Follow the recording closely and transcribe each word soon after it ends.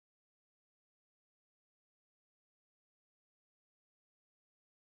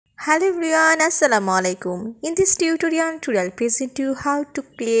Hello everyone, Assalamualaikum. In this tutorial, I'll present you how to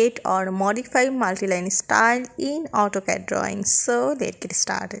create or modify multiline style in AutoCAD drawing. So let's get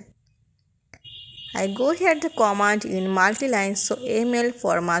started. I go here the command in multiline, so ML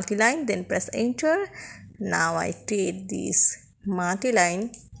for multiline, then press enter. Now I create this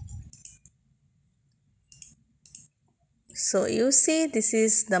multiline. So you see this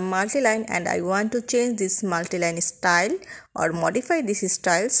is the multiline and I want to change this multiline style or modify this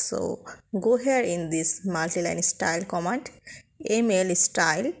style. So go here in this multiline style command, ML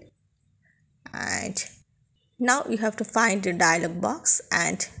style, and now you have to find the dialog box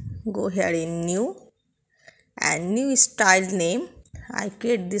and go here in new and new style name. I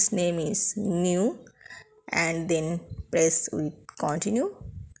create this name is new and then press with continue.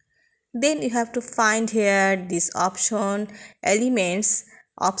 Then you have to find here this option elements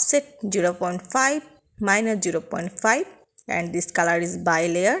offset 0.5 minus 0.5 and this color is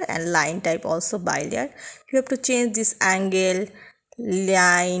bilayer and line type also bilayer. You have to change this angle,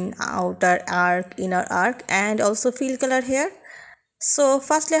 line, outer arc, inner arc and also fill color here. So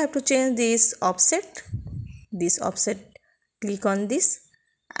firstly I have to change this offset. Click on this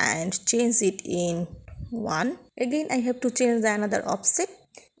and change it in 1. Again I have to change the another offset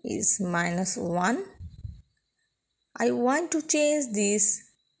is -1. I want to change this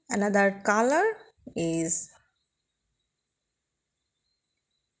another color is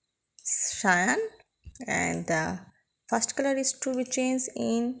cyan and the first color is to be changed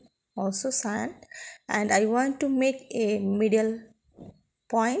in also cyan and I want to make a middle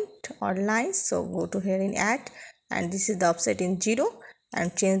point or line, so go to here in add and this is the offset in 0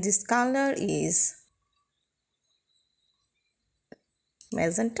 and change this color is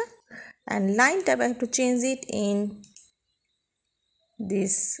magenta and line type I have to change it in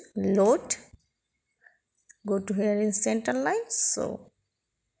this load. Go to here in center line, so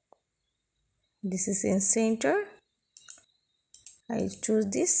this is in center. I choose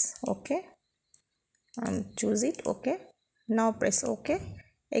this, okay, and choose it, okay. Now press OK.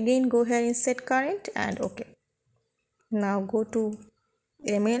 Again go here in set current and OK. Now go to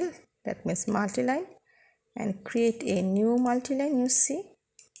ML, that means multiline, and create a new multiline. You see,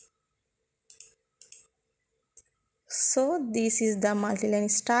 so this is the multiline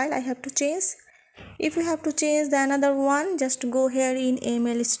style I have to change. If you have to change the another one, just go here in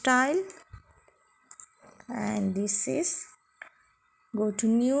ML style and this is, go to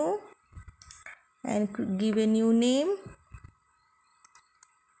new and give a new name,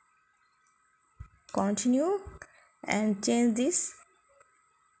 continue and change this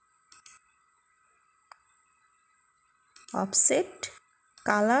offset,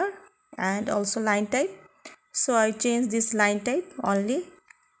 color and also line type. So I change this line type only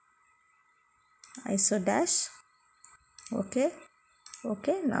ISO dash, okay.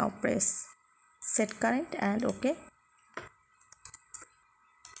 Now press set current and OK.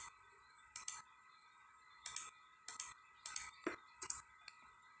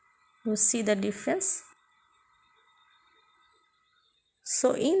 You see the difference.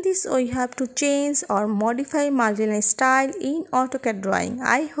 So in this way you have to change or modify multiline style in AutoCAD drawing.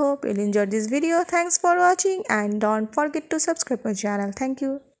 I hope you'll enjoy this video. Thanks for watching and don't forget to subscribe my channel. Thank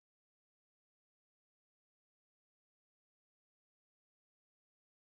you.